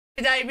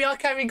Today we are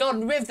carrying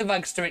on with the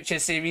Rags to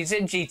Riches series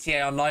in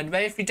GTA Online,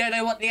 where if you don't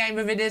know what the aim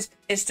of it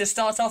is to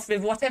start off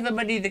with whatever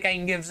money the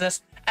game gives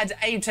us and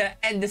aim to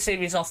end the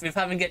series off with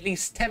having at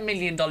least $10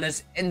 million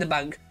in the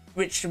bank,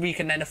 which we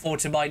can then afford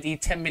to buy the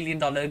 $10 million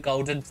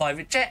golden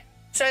private jet.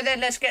 So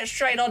then let's get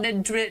straight on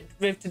into it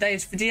with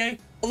today's video.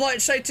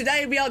 Alright, so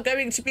today we are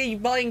going to be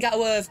buying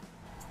our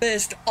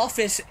first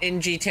office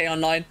in GTA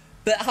Online,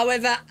 but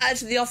however,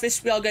 as the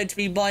office we are going to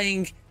be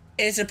buying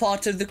is a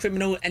part of the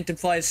Criminal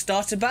Enterprise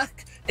starter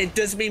pack, it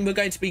does mean we're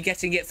going to be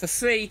getting it for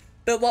free.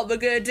 But what we're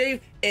going to do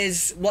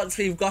is, once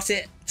we've got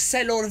it,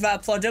 sell all of our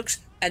products,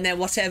 and then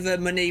whatever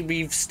money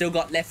we've still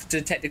got left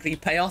to technically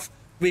pay off,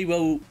 we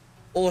will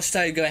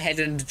also go ahead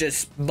and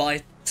just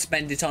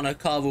spend it on a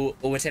car or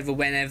whatever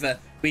whenever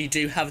we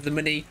do have the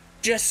money,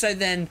 just so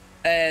then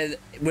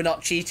we're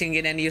not cheating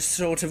in any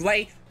sort of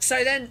way.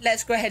 So then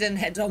let's go ahead and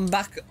head on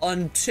back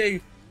onto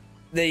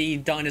the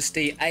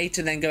Dynasty 8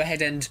 and then go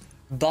ahead and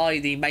buy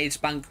the Maze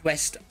Bank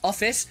West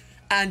office,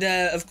 and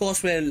of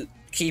course we'll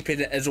keep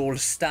it as all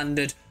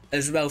standard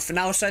as well for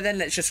now. So then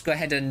let's just go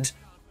ahead and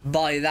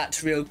buy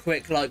that real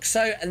quick like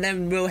so, and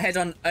then we'll head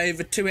on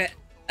over to it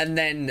and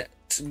then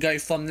go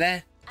from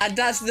there. And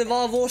as there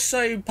are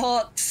also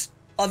parts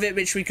of it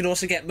which we can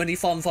also get money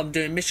from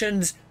doing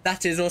missions,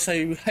 that is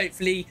also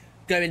hopefully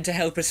going to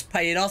help us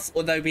pay it off,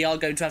 although we are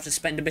going to have to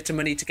spend a bit of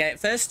money to get it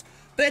first.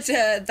 But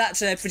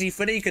that's pretty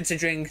funny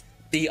considering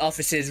the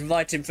office is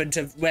right in front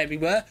of where we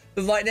were.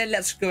 But right then,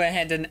 let's go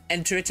ahead and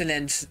enter it and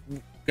then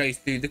go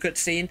through the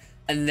cutscene,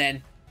 and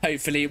then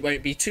hopefully it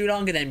won't be too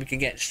long and then we can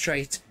get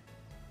straight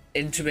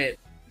into it.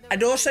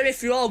 And also,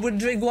 if you are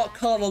wondering what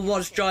car I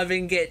was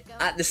driving it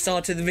at the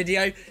start of the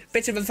video,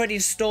 bit of a funny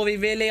story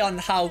really on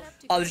how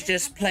I was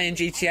just playing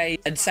GTA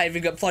and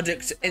saving up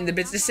products in the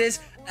businesses,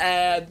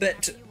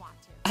 but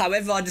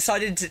however I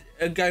decided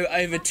to go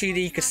over to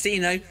the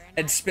casino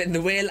and spin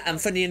the wheel, and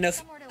funny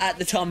enough, at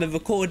the time of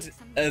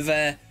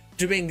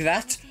doing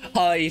that,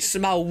 I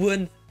somehow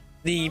won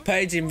the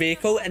podium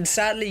vehicle, and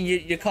sadly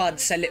you can't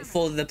sell it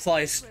for the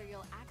price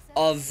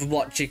of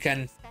what you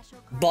can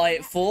buy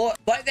it for.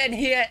 But then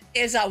here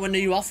is our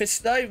new office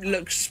though.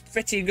 Looks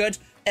pretty good.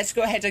 Let's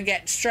go ahead and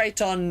get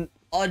straight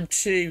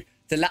onto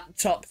the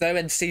laptop though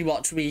and see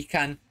what we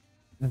can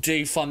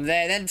do from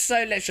there then.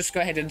 So let's just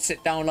go ahead and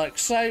sit down like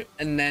so,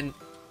 and then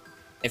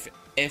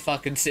if I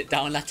can sit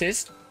down, that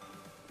is.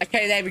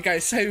 Okay, there we go.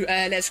 So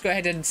let's go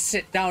ahead and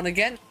sit down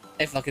again,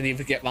 if I can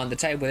even get around the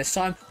table this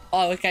time.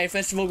 Oh, okay,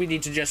 first of all we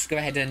need to just go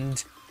ahead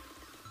and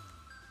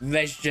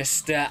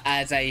register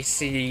as a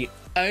CEO.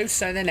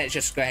 So then let's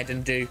just go ahead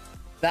and do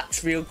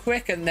that real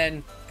quick, and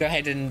then go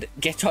ahead and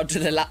get onto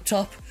the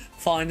laptop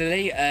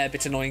finally. A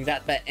bit annoying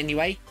that, but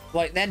anyway.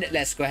 Right then,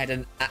 let's go ahead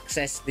and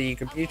access the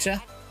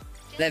computer.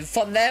 Then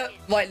from there,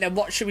 right then,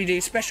 what should we do?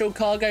 Special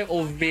cargo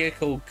or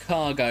vehicle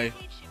cargo?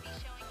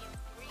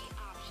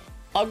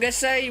 I'm gonna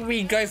say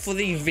we go for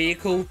the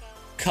vehicle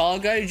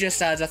cargo, just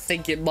as I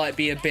think it might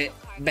be a bit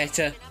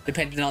better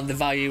depending on the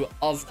value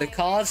of the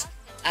cars.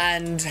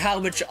 And how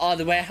much are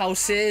the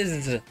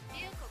warehouses?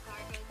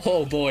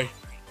 Oh boy,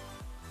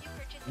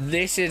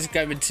 this is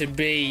going to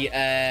be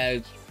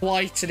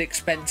quite an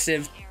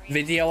expensive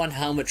video on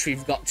how much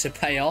we've got to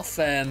pay off.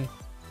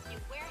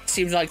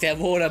 Seems like they're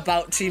all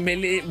about 2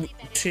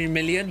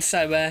 million,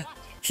 so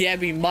yeah,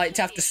 we might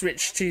have to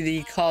switch to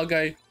the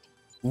cargo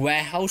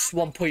warehouse.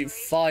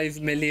 1.5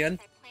 million,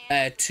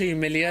 2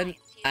 million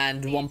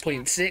and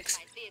 1.6.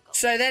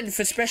 So then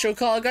for special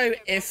cargo,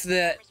 if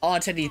there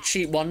aren't any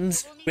cheap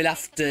ones, we'll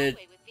have to,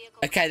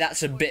 okay,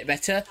 that's a bit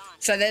better.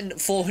 So then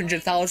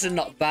 400,000,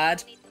 not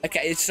bad.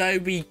 Okay, so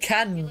we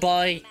can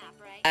buy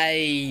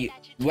a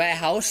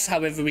warehouse,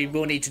 however we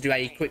will need to do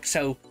a quick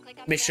sell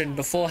mission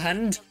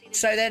beforehand.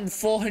 So then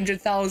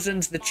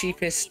 400,000, the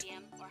cheapest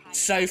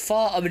so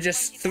far. I'm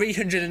just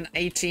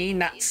 318,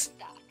 that's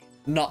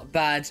not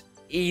bad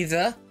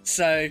either.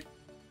 So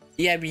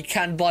yeah, we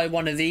can buy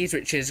one of these,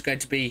 which is going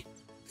to be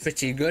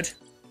pretty good.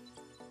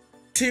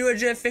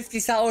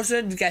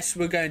 250,000, guess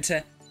we're going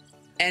to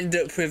end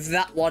up with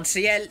that one. So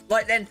yeah,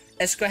 right then,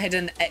 let's go ahead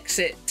and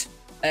exit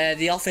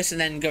the office and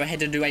then go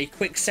ahead and do a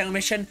quick sell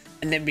mission,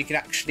 and then we can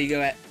actually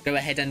go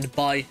ahead and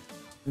buy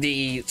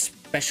the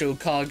special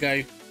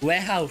cargo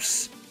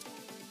warehouse.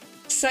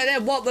 So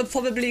then what we're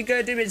probably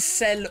going to do is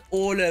sell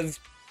all of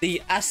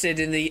the acid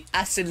in the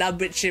acid lab,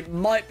 which it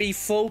might be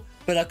full,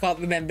 but I can't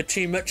remember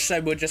too much,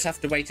 so we'll just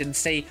have to wait and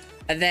see.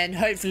 And then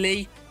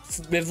hopefully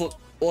with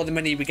all the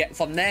money we get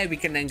from there, we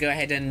can then go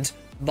ahead and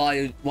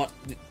buy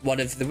one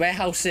of the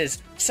warehouses.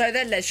 So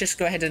then let's just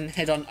go ahead and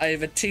head on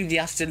over to the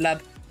acid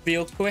lab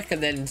real quick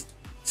and then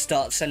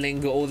start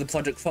selling all the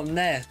product from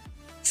there.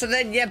 So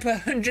then yeah, per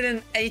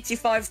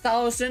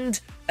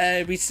 185,000,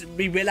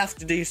 we will have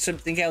to do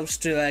something else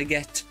to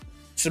get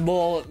some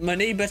more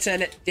money, but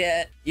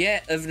yeah,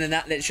 other than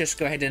that, let's just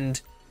go ahead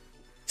and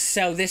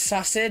sell this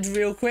acid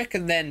real quick,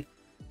 and then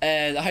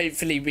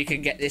hopefully we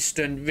can get this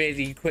done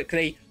really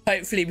quickly.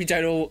 Hopefully we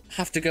don't all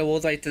have to go all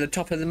the way to the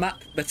top of the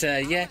map, but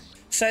yeah.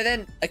 So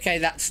then, okay,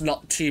 that's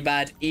not too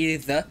bad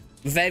either.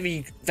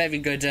 Very, very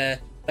good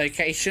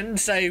location,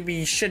 so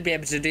we should be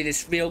able to do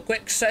this real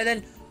quick. So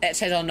then let's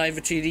head on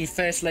over to the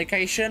first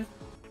location,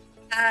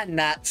 and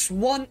that's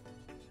 1,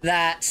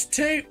 that's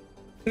 2,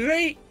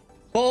 3,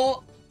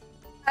 4,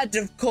 and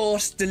of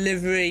course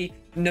delivery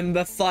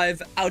number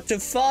 5 out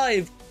of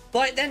 5.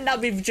 Right then, now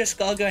we've just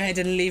got to go ahead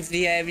and leave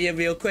the area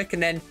real quick,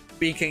 and then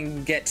we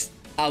can get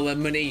our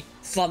money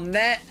from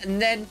there. And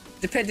then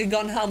depending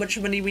on how much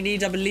money we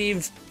need, I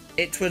believe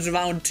it was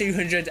around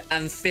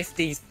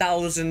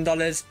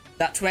 $250,000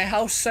 that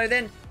warehouse. So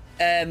then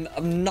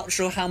I'm not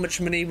sure how much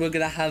money we're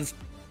gonna have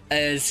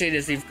as soon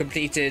as we've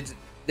completed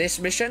this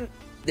mission,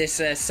 this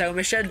sell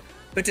mission.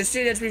 But as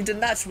soon as we've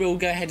done that, we'll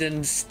go ahead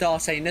and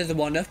start another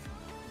one up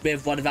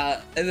with one of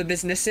our other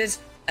businesses,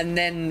 and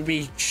then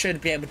we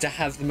should be able to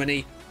have the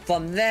money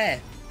from there.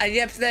 And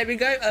yep, there we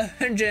go,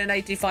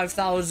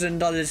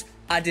 $185,000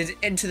 added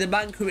into the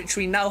bank, which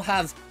we now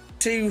have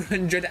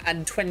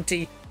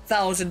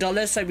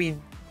 $220,000. So we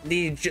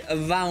need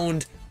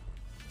around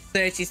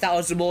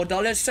 $30,000 more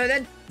dollars. So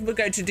then we're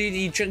going to do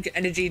the Junk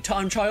Energy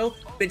time trial,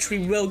 which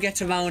we will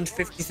get around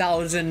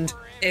 50,000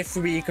 if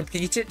we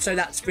complete it. So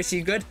that's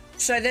pretty good.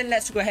 So then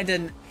let's go ahead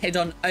and head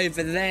on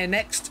over there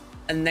next,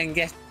 and then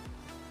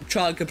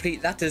try and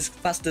complete that as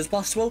fast as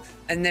possible,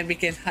 and then we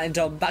can head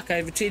on back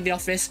over to the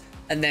office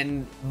and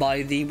then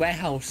buy the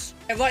warehouse.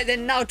 Right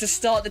then, now to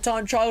start the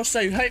time trial.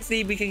 So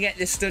hopefully we can get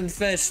this done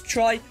first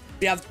try.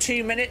 We have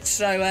 2 minutes,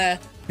 so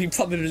we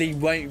probably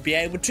won't be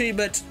able to,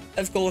 but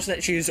of course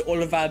let's use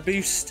all of our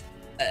boost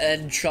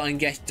and try and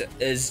get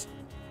as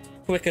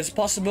quick as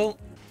possible.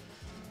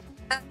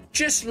 And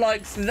just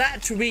like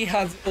that, we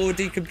have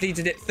already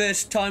completed it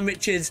first time,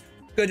 which is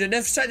good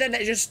enough. So then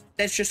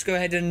let's just go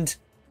ahead and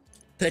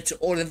put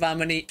all of our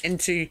money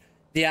into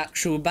the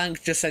actual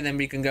bank, just so then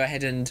we can go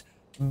ahead and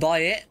buy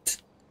it.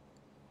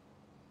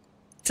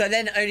 So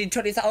then only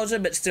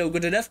 20,000, but still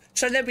good enough.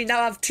 So then we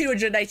now have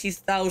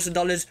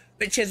 $280,000,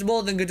 which is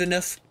more than good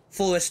enough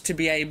for us to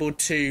be able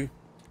to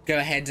go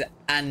ahead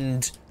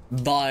and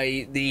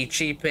buy the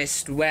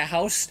cheapest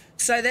warehouse.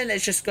 So then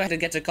let's just go ahead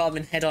and get a car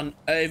and head on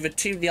over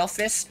to the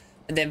office,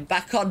 and then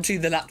back onto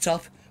the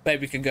laptop where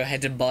we can go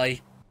ahead and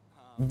buy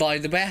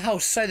the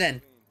warehouse. So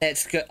then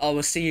let's go. I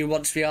will see you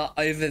once we are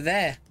over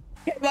there.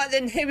 Right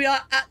then, here we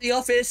are at the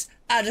office,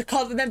 and I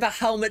can't remember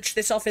how much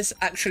this office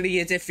actually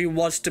is if you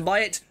was to buy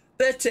it,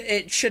 but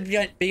it should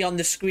be on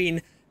the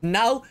screen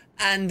now,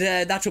 and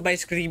that will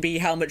basically be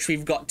how much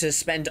we've got to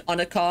spend on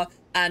a car,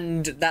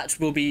 and that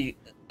will be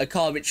a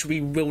car which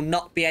we will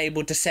not be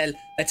able to sell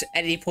at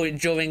any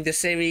point during the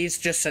series,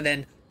 just so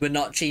then we're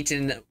not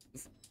cheating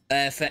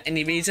for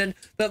any reason.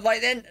 But right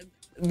then,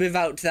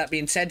 without that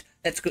being said,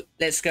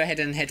 let's go ahead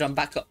and head on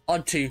back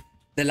onto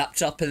the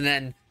laptop, and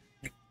then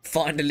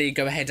finally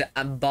go ahead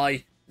and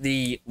buy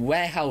the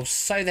warehouse.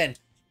 So then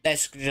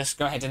let's just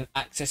go ahead and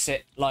access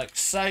it like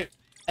so,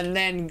 and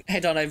then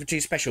head on over to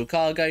special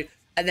cargo,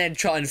 and then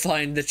try and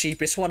find the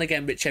cheapest one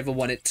again, whichever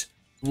one it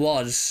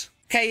was.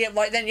 Okay, yeah,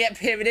 right then, yep,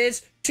 here it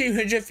is,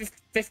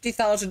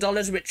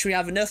 $250,000, which we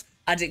have enough,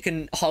 and it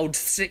can hold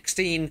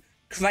 16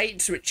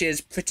 crates, which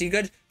is pretty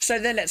good. So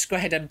then let's go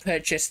ahead and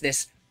purchase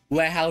this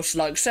warehouse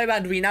like so,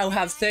 and we now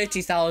have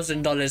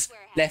 $30,000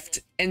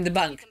 left in the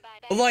bank.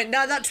 Right,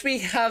 now that we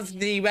have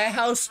the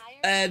warehouse,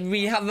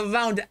 we have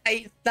around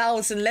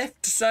 8,000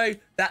 left, so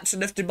that's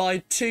enough to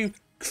buy 2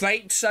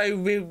 crates, so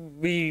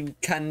we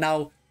can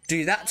now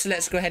do that. So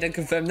let's go ahead and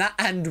confirm that,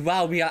 and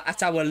wow, we are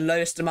at our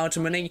lowest amount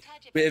of money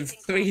with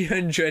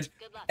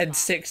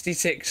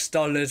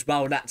 $366.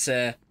 Wow, that's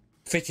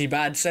pretty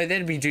bad. So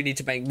then we do need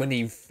to make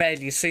money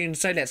fairly soon,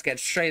 so let's get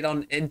straight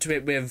on into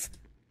it with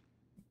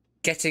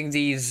getting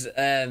these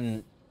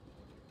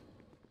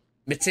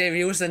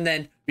materials, and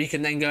then we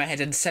can then go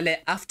ahead and sell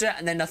it after,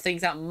 and then I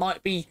think that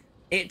might be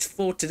it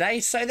for today.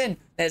 So then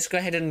let's go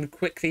ahead and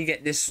quickly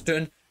get this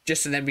done,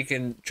 just so then we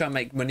can try and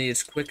make money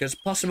as quick as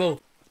possible.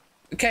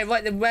 Okay,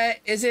 right then, where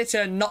is it?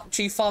 Not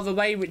too far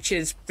away, which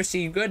is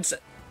pretty good.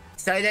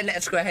 So then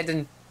let's go ahead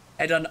and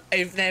head on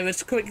over there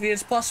as quickly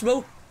as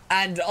possible,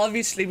 and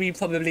obviously we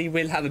probably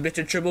will have a bit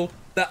of trouble,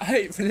 but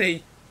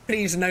hopefully,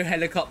 please, no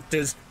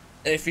helicopters.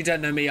 If you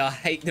don't know me, I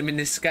hate them in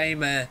this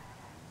game,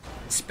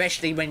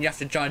 especially when you have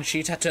to try and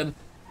shoot at them.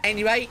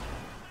 Anyway,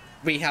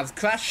 we have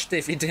crashed,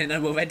 if you didn't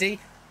know already.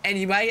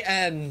 Anyway,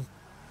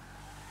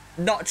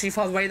 not too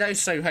far away though,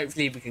 so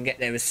hopefully we can get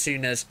there as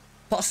soon as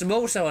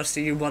possible. So I'll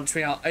see you once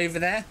we are over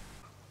there.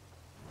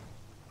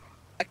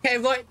 Okay,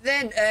 right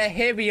then,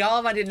 here we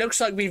are, and it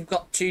looks like we've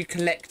got to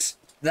collect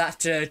that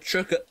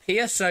truck up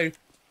here. So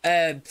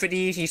pretty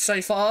easy so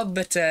far,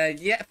 but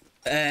yep,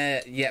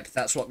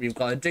 that's what we've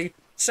got to do.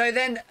 So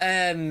then,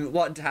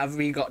 what have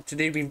we got to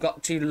do? We've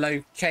got to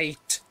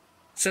locate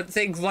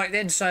something right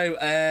then. So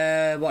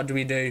what do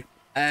we do?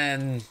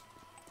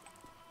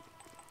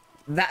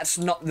 That's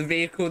not the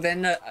vehicle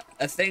then,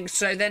 I think.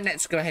 So then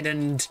let's go ahead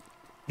and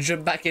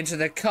jump back into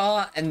the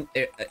car, and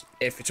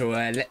if it will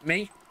let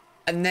me,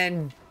 and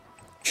then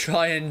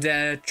try and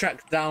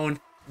track down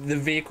the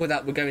vehicle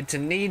that we're going to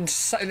need.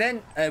 So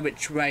then,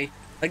 which way?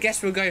 I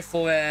guess we'll go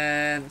for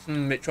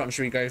which one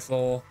should we go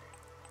for?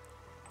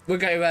 we'll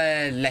go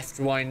left,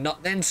 why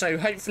not then? So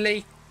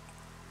hopefully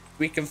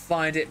we can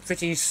find it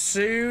pretty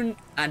soon,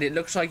 and it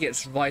looks like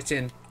it's right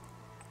in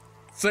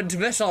front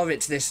of us, or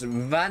it's this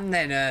van.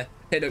 Then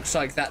it looks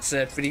like that's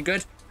pretty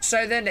good.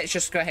 So then let's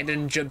just go ahead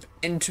and jump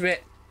into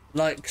it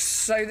like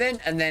so then,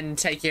 and then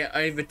take it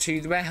over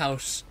to the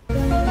warehouse.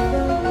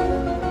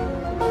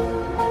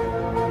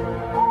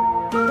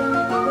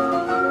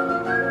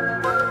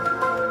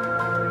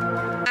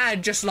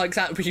 And just like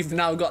that, we've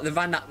now got the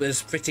van. That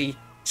was pretty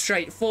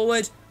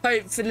straightforward.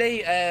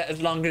 Hopefully,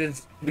 as long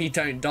as we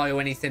don't die or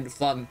anything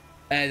from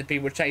the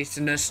people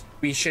chasing us,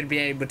 we should be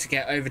able to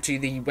get over to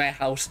the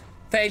warehouse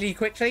fairly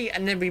quickly,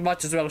 and then we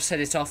might as well set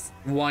it off.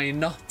 Why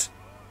not?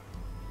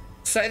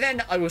 So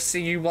then I will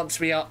see you once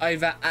we are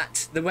over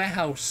at the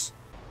warehouse.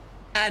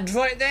 And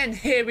right then,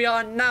 here we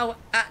are now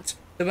at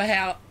the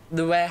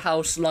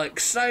warehouse like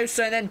so.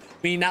 So then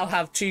we now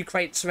have 2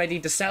 crates ready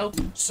to sell.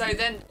 So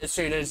then as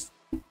soon as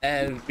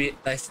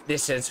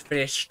this is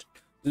finished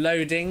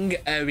loading,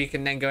 we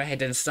can then go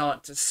ahead and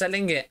start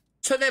selling it.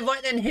 So then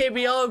right then, here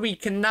we are. We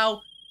can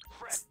now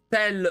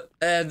sell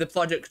the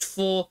product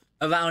for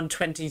around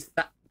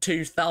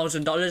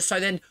 $22,000. So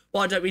then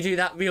why don't we do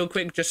that real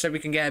quick, just so we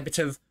can get a bit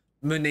of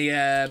money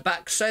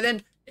back. So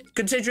then,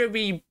 considering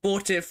we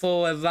bought it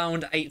for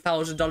around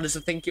 $8,000, I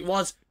think it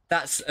was,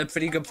 that's a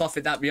pretty good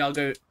profit that we are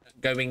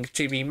going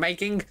to be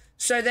making.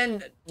 So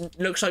then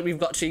looks like we've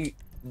got to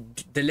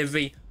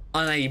delivery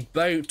on a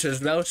boat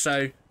as well,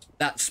 so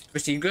that's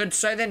pretty good.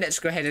 So then let's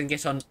go ahead and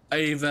get on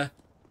over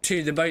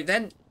to the boat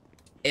then,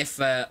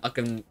 if I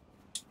can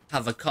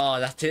have a car,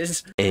 that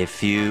is. A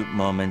few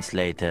moments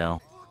later.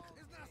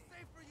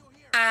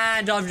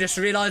 And I've just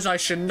realised I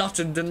should not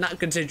have done that,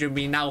 considering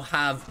we now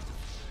have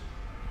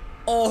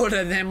all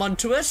of them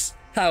onto us.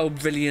 How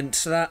brilliant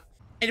that.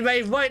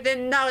 Anyway, right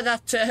then, now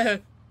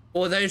that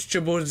all those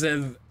troubles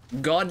have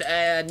gone,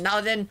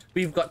 now then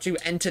we've got to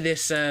enter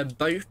this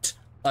boat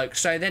like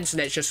so then. So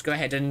let's just go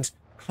ahead and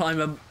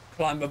climb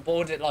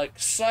aboard it like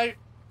so,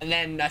 and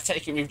then I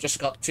take it we've just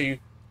got to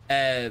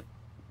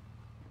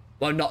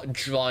well, not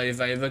drive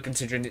over,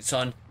 considering it's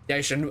on the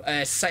ocean,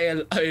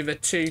 sail over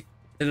to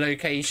the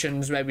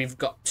locations where we've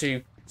got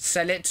to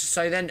sell it.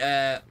 So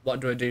then what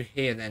do I do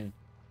here then?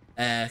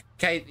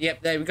 Okay,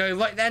 yep, there we go.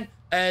 Right then,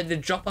 the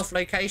drop-off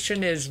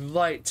location is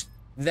right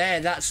there.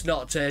 That's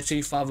not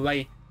too far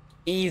away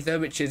either,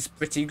 which is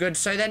pretty good.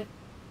 So then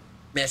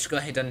let's go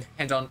ahead and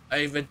head on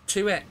over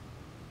to it.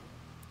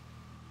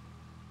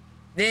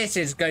 This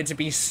is going to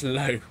be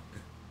slow.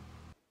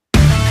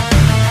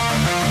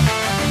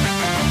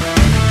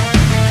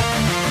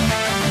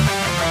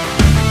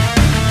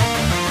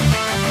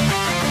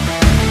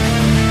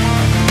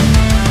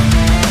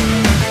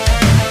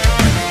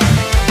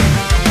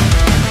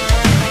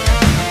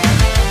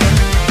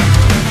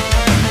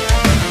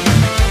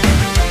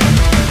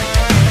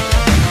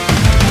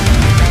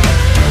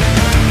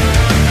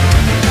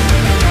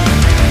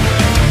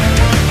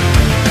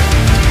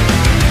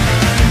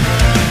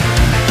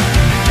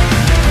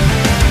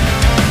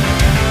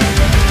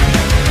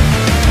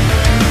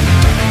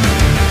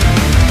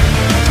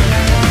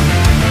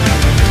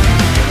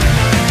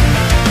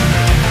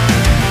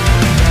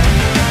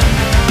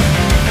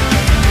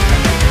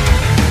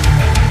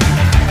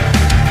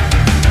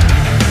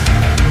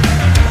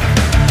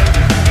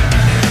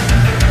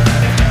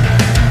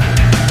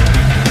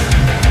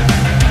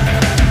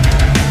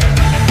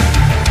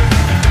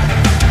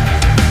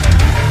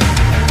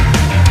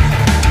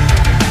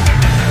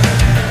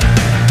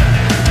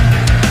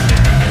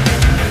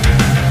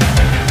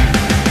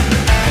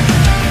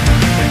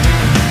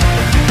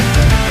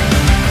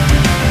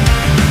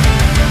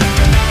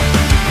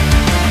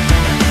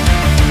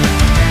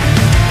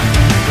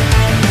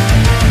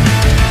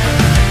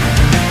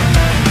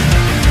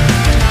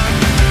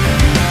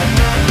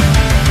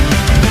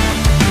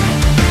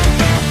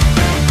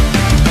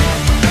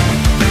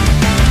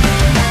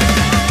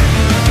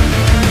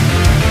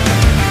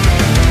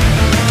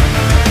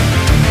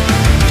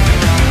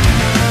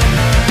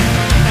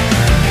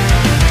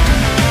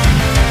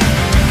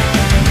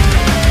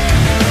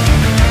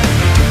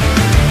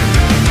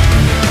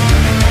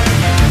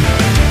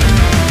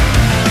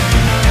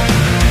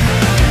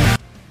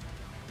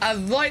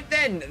 Right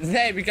then,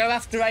 there we go.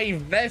 After a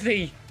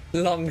very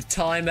long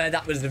time,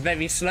 that was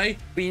very slow.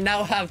 We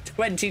now have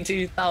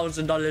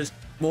 $22,000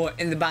 more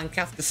in the bank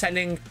after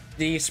selling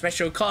the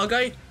special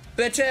cargo.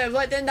 But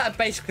right then, that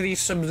basically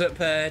sums up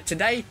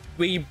today.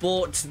 We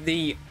bought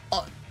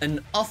an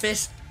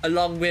office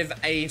along with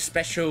a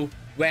special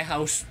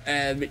warehouse,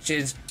 which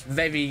is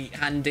very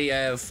handy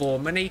for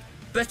money.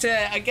 But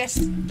I guess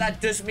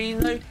that does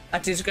mean, though,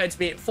 that is going to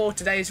be it for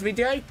today's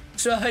video.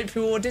 So I hope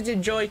you all did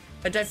enjoy,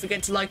 and don't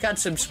forget to like and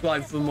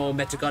subscribe for more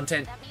meta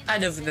content.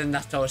 And other than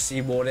that, I'll see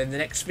you all in the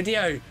next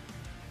video.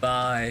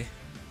 Bye.